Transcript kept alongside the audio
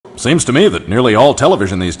Seems to me that nearly all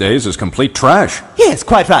television these days is complete trash. Yes,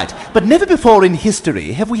 quite right. But never before in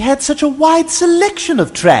history have we had such a wide selection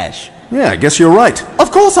of trash. Yeah, I guess you're right.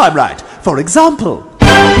 Of course I'm right. For example,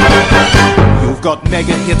 you've got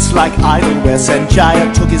mega hits like Idol where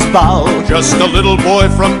Sanjaya took his bow. Just a little boy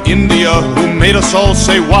from India who made us all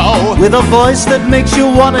say wow. With a voice that makes you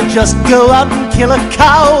wanna just go out and kill a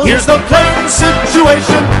cow. Here's the plain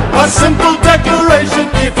situation, a simple declaration.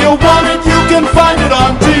 If you want it, you can find it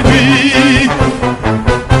on TV.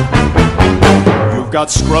 You've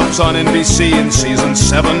got Scrubs on NBC in season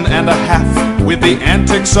 7.5, with the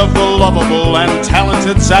antics of the lovable and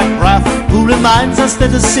talented Zach Braff, who reminds us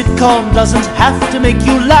that a sitcom doesn't have to make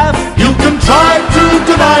you laugh. You can try to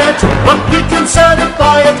deny it, but we can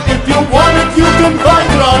satisfy it. If you want it, you can find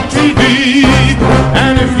it on TV.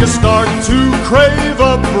 And if you start to crave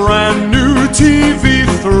a brand new TV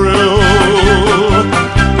thrill,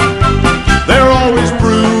 they're always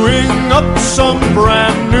brewing up some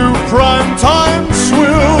brand new primetime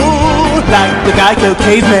swill. Like the Geico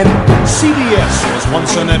Cavemen. CBS was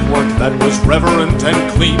once a network that was reverent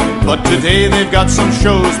and clean, but today they've got some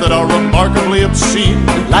shows that are remarkably obscene.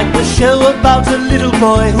 Like the show about a little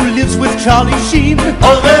boy who lives with Charlie Sheen.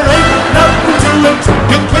 Oh, there ain't nothing to it.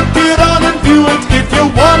 You click it on and view it. If you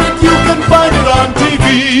want it, you can find it on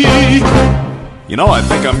TV. You know, I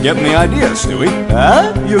think I'm getting the idea, Stewie.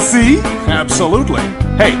 Huh? You see? Absolutely.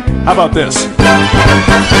 Hey, how about this?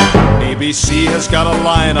 ABC has got a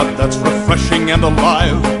lineup that's refreshing and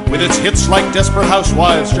alive, with its hits like Desperate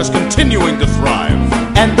Housewives just continuing to thrive.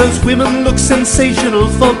 And those women look sensational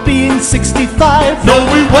for being 65. No,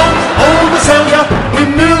 we won't oversell ya. We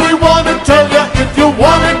merely want to tell ya, if you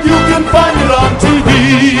want it, you can find it on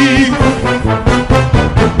TV.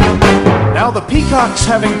 Now the Peacock's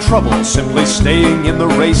having trouble simply staying in the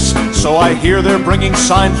race, so I hear they're bringing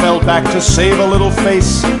Seinfeld back to save a little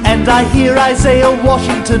face. And I hear Isaiah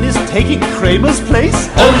Washington is taking Kramer's place.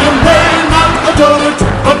 Oh, you may not adore it,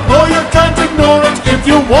 but boy, you can't ignore it. If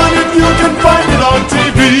you want it, you can find it on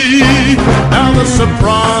TV. Now The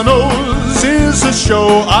Sopranos is a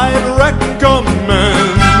show I'd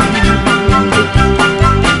recommend,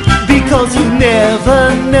 because you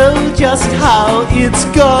never know just how it's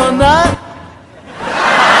gonna.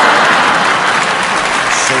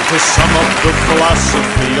 So to sum up the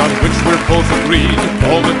philosophy on which we're both agreed,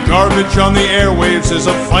 all the garbage on the airwaves is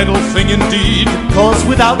a vital thing indeed. Cause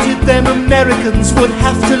without it then Americans would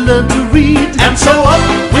have to learn to read. And so up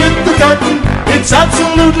with the curtain, it's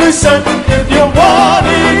absolutely certain. If you want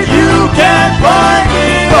it, you can find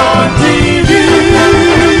it all.